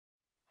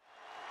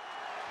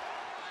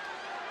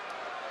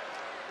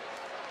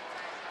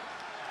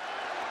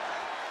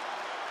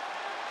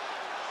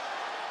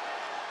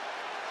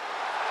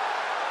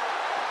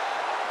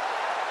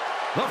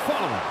The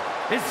following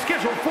is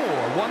scheduled for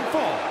one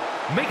fall,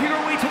 making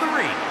her way to the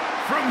ring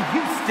from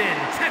Houston,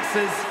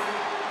 Texas,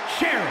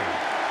 Sharmell.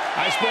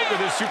 I spoke with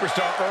this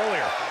superstar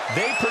earlier.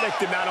 They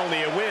predicted not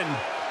only a win,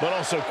 but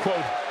also,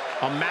 quote,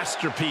 a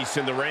masterpiece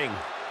in the ring.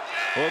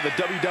 Well, the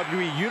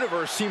WWE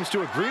Universe seems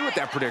to agree with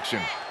that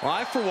prediction. Well,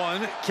 I, for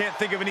one, can't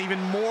think of an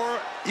even more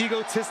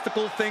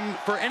egotistical thing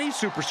for any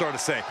superstar to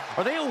say.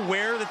 Are they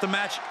aware that the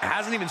match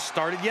hasn't even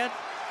started yet?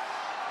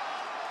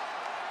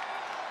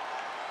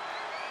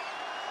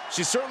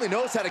 She certainly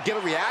knows how to get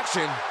a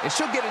reaction, and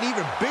she'll get an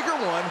even bigger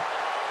one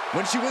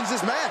when she wins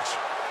this match.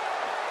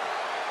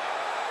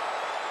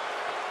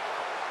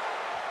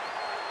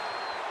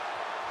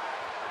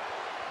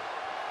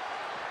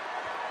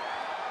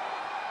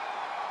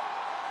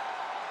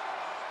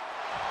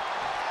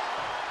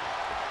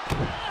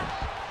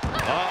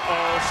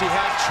 Uh-oh, she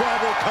has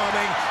trouble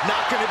coming.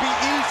 Not going to be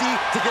easy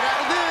to get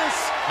out of this.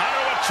 I don't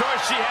know what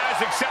choice she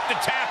has except to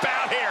tap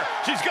out here.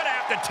 She's going to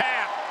have to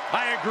tap.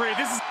 I agree.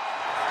 This is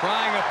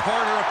prying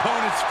apart her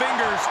opponent's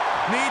fingers.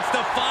 Needs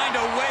to find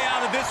a way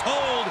out of this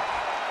hold.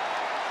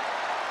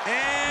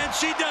 And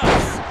she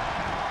does.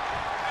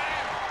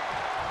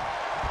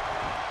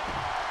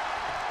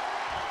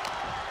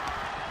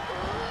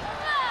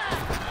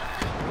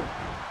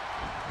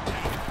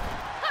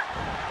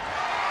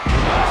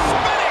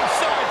 Spinning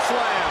side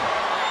slam.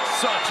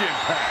 Such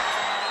impact.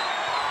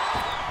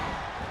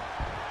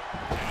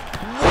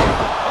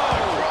 Oh,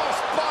 cross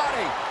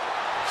body.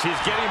 She's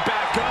getting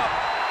back up,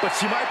 But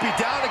she might be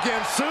down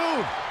again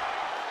soon.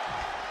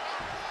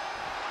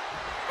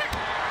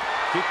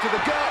 Kick to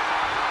the gut.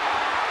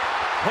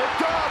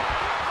 Hooked up.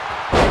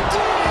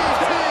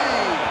 DDT.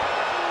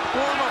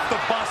 Warm up the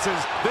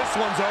buses. This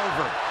one's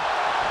over.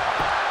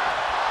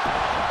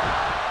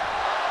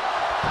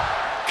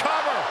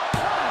 cover.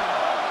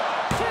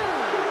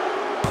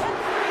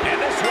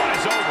 And this one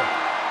is over.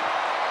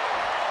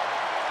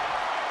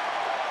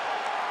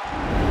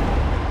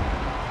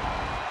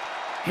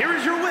 Here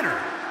is your winner,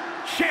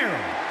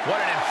 Sharmell. What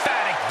an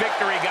emphatic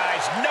victory,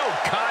 guys. No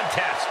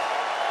contest.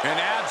 An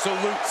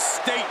absolute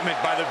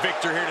statement by the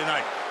victor here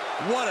tonight.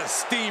 What a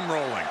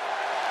steamrolling.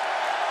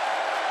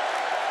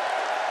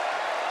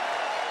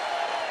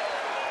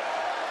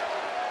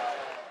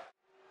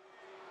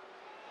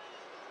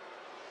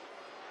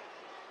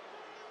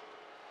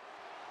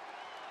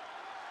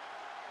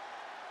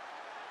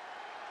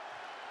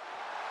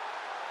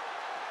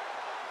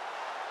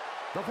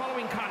 The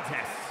following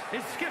contest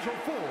is scheduled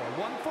for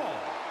one fall,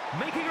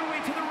 making her way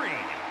to the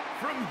ring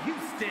from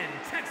Houston,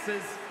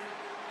 Texas,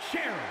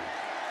 Sharmell.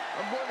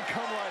 I'm going to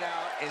come right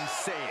out and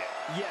say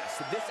it.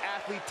 Yes, this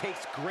athlete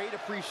takes great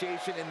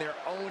appreciation in their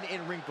own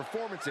in-ring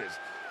performances,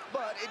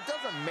 but it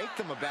doesn't make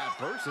them a bad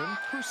person.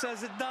 Who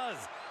says it does?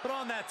 But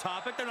on that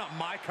topic, they're not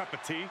my cup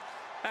of tea.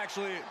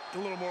 Actually, a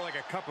little more like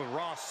a cup of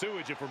raw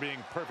sewage, if we're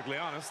being perfectly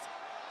honest.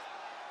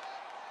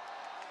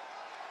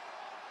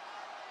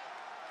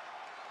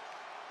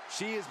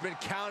 She has been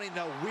counting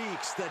the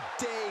weeks, the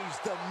days,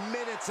 the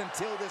minutes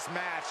until this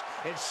match,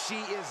 and she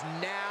is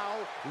now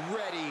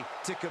ready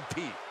to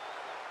compete.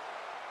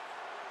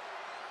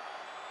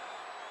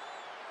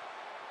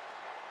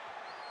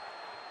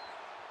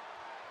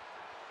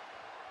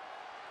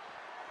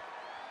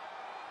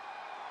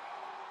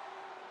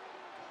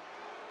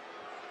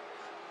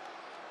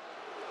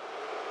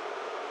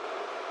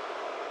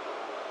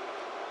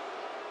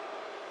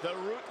 The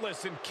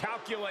ruthless and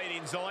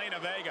calculating Zelina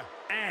Vega.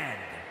 And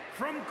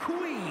from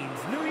Queens,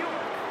 New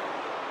York,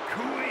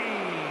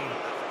 Queen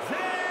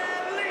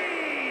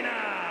Zelina.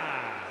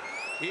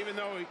 Even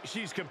though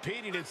she's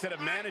competing instead of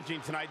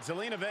managing tonight,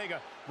 Zelina Vega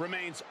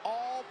remains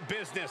all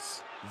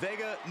business.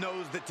 Vega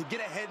knows that to get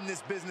ahead in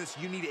this business,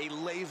 you need a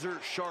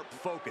laser-sharp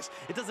focus.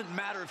 It doesn't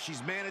matter if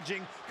she's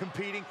managing,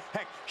 competing.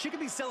 Heck, she could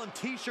be selling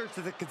T-shirts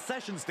at the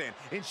concession stand,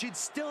 and she'd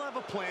still have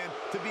a plan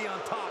to be on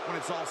top when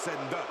it's all said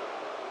and done.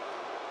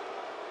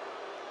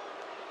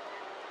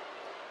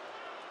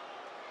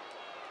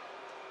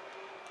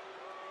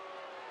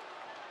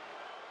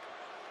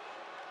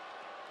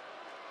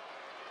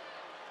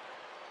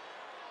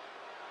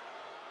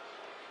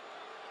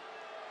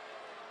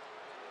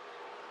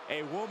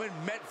 A woman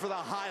meant for the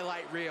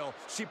highlight reel.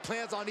 She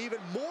plans on even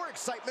more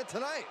excitement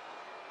tonight.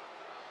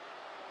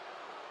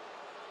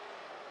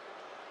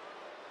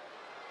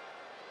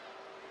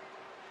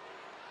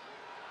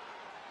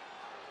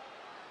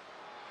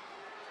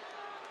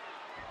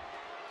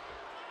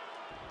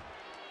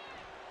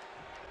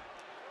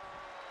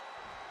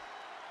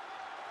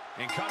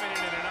 And coming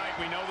into tonight,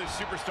 we know this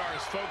superstar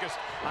is focused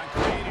on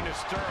creating a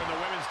stir in the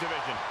women's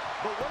division.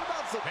 But what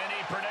about the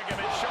Penny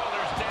predicament,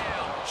 shoulders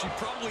down. She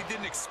probably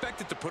didn't expect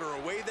it to put her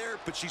away there,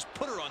 but she's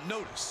put her on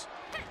notice.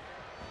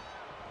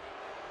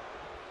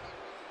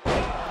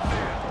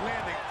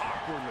 landing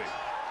awkwardly?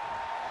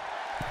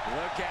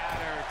 Look at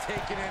her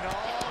taking in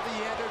all the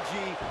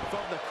energy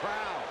from the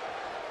crowd.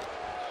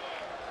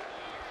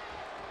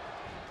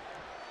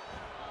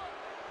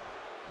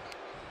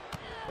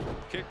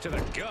 Kick to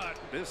the gut.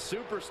 This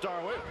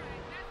superstar.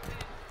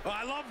 Oh,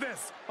 I love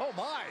this. Oh,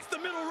 my. It's the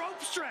middle rope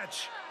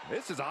stretch.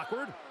 This is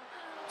awkward.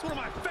 It's one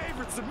of my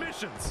favorite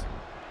submissions.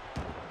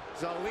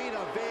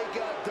 Zelina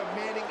Vega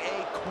demanding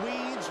a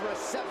queen's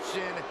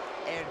reception,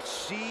 and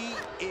she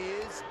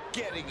is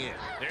getting it.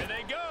 There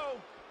they go.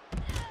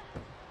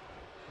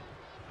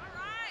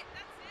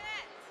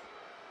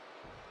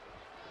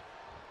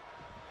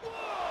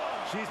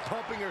 She's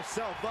pumping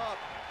herself up,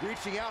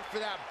 reaching out for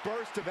that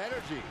burst of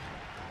energy.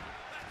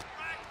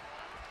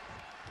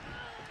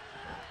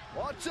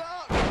 Watch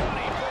out!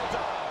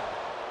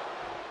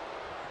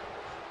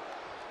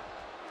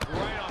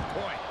 Right on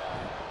point.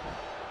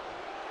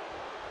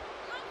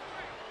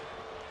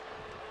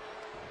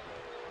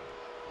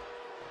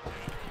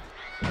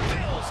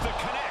 Fails to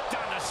connect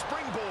on the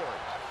springboard.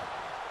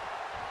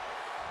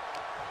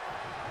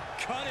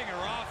 Cutting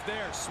her off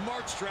there.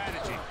 Smart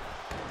strategy.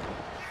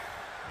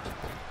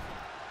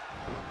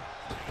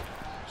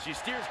 She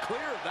steers clear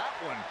of that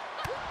one.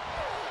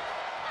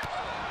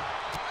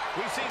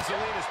 We've seen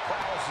Zelina's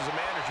prowess as a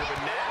manager, but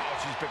now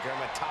she's become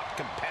a top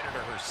competitor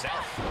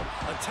herself.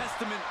 A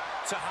testament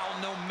to how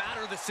no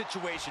matter the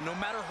situation, no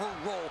matter her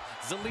role,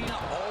 Zelina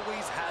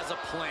always has a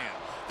plan.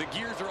 The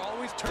gears are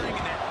always turning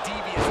in that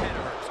devious head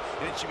of hers,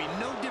 and it should be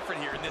no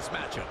different here in this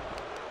matchup.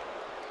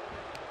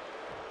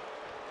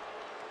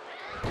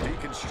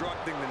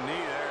 Deconstructing the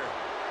knee there.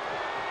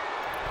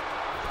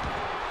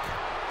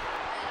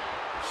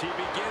 She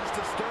begins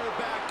to stir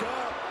back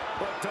up,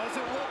 but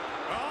doesn't look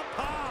up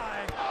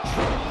high.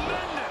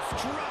 Tremendous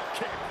drop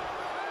kick.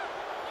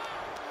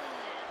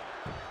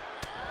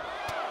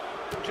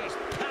 Just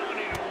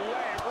pounding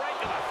away right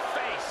to the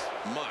face.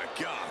 My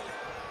God.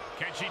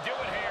 Can she do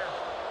it here?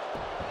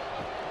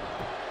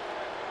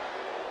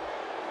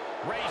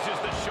 Raises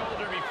the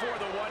shoulder before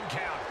the 1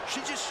 count. She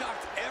just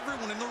shocked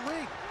everyone in the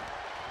ring.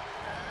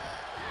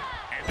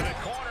 Into the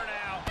corner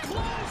now.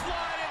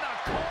 Clothesline in the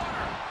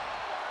corner.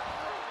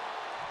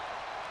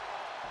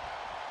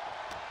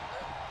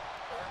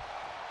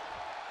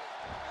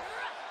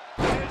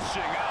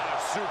 Dishing out a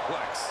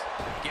suplex.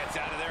 Gets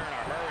out of there in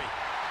a hurry.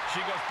 She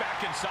goes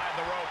back inside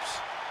the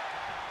ropes.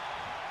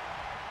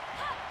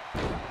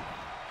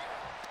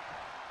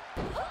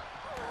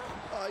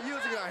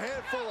 Using a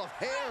handful of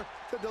hair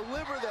to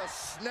deliver the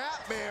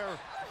snapmare.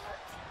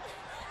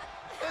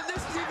 And this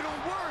is even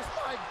worse,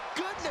 my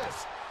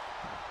goodness.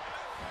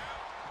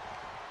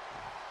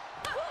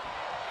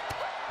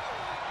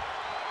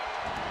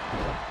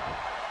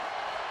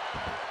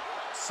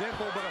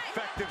 Simple but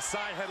effective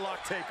side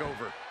headlock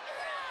takeover.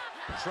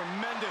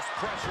 Tremendous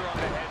pressure on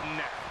the head and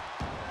neck.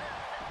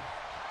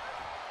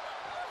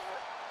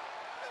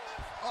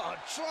 Oh,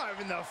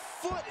 driving the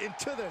foot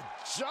into the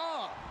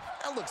jaw.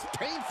 That looks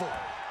painful.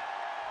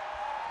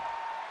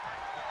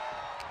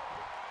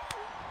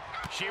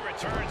 She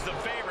returns the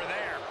favor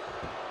there.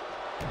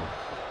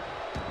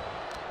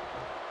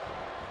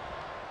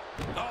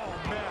 Oh,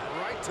 man,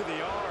 right to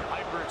the arm.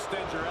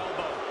 Hyperextend your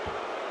elbow.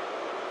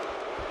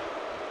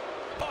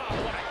 Oh,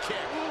 what a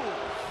kick. Ooh.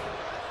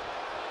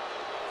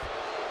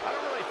 I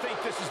don't really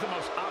think this is the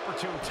most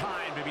opportune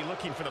time to be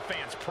looking for the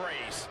fans'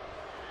 praise.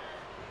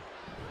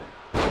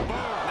 Boom,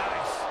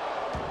 nice.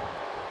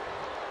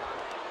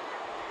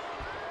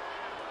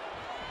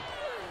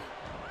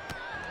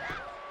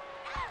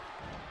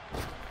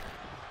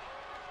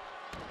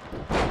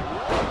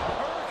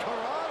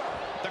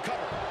 The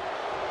cover.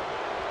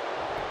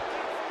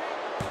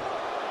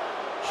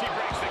 She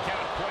breaks the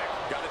count quick.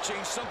 Got to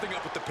change something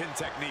up with the pin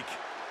technique.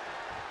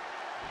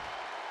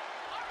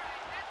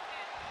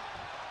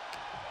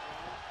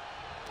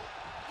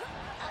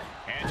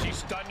 And she's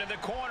stunned in the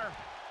corner.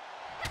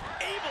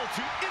 Able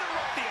to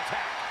interrupt the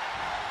attack.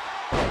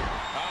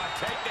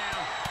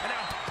 Takedown. And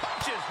now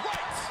punches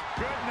right.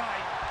 Good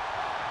night.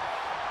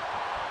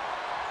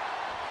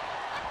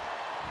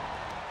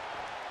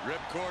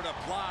 Ripcord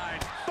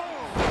applied.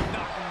 Boom.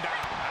 Knock him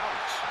down.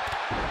 Ouch.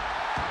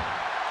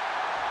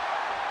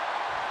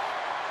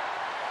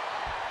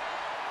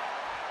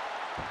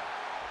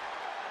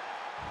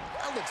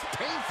 That looks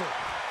painful.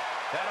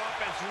 That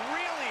offense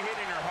really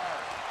hitting her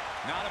hard.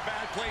 Not a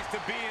bad place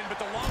to be in, but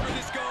the longer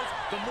this goes,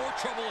 the more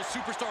trouble a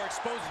superstar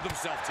exposes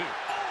themselves to.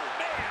 Oh,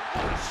 man,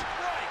 what a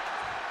strike.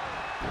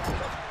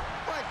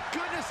 My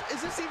goodness,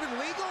 is this even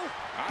legal?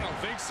 I don't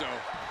think so.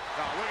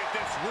 Oh, look at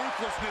this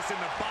ruthlessness in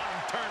the bottom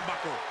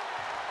turnbuckle.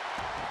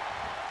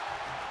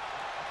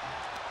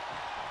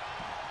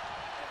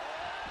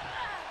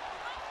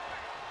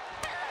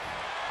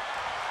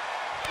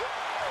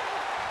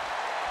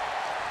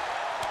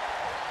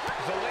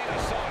 Zelina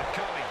saw it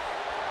coming.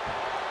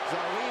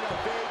 Zelina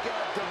Vega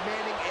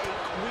demanding a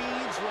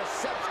queen's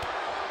reception.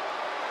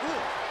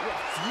 Ooh,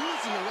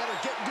 refusing to let her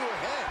get into her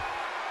head.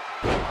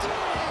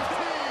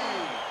 DDT!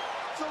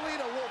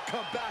 Zelina won't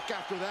come back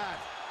after that.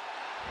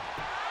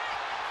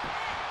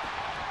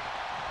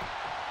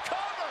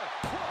 Cover!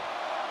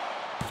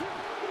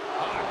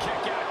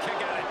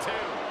 Kick out at 2.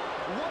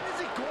 What is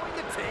it going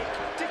to take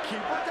to keep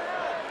her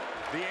down?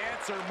 The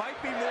answer might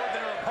be more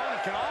than her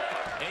opponent can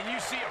offer. And you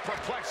see a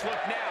perplexed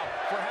look now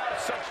for how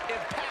such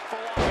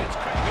impactful offense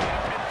could be a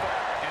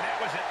pinfall. And that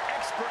was an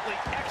expertly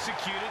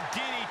executed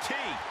DDT.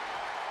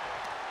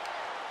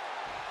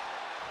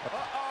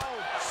 Uh-oh,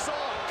 saw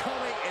it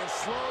coming and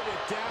slowed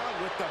it down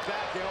with the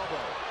back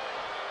elbow.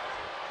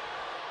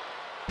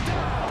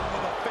 Down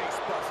with a face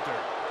buster.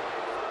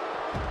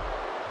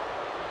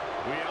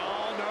 We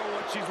all know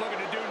what she's looking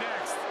to do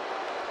next.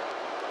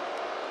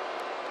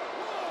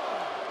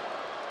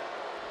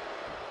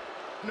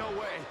 No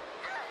way.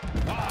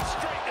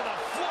 Straight to the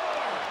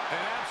floor.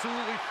 An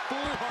absolutely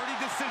foolhardy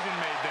decision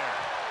made there.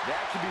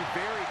 That can be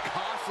very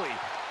costly.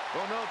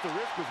 Don't know if the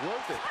risk was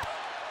worth it.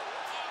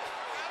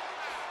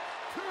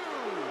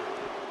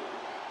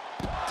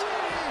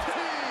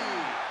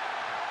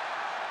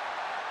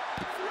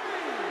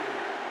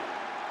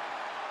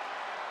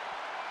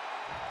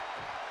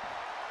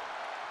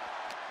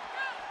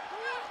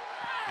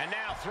 And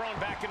now thrown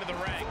back into the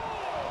ring.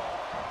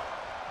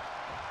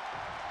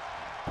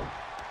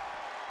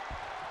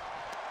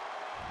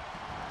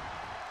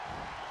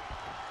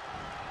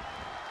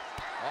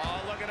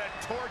 Oh, look at it,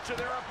 torture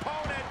their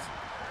opponent.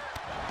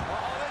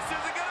 Oh, this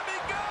isn't going to be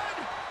good.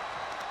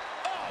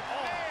 Oh,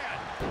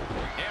 man.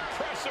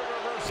 Impressive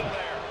reversal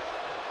there.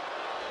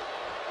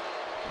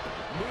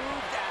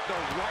 Moved at the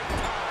right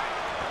time.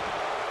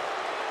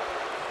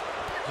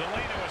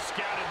 Zelina was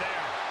scouted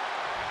there.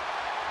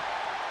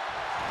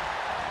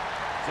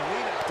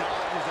 Zelina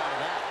dodges out of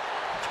that.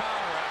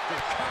 Counter after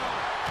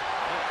counter.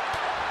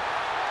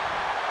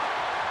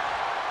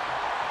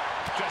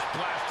 Just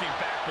blasting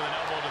back with an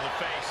elbow to the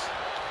face.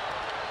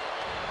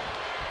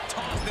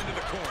 Tossed into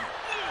the corner.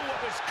 Knew what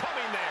was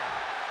coming there.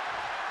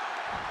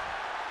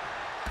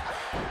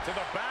 To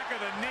the back of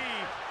the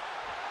knee.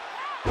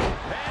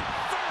 And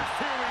first,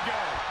 here we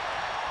go.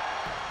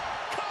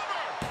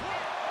 Cover.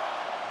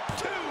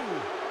 2.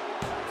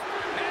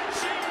 And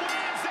she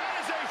wins. That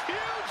is a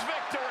huge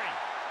victory.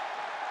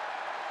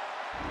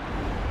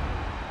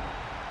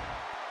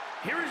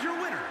 Here is your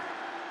winner,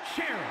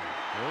 Sharmell.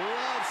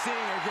 Love seeing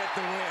her get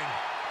the win.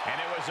 And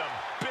it was a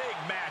big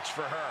match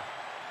for her.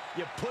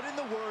 You put in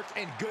the work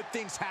and good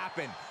things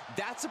happen.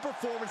 That's a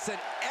performance that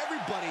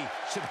everybody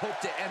should hope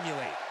to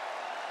emulate.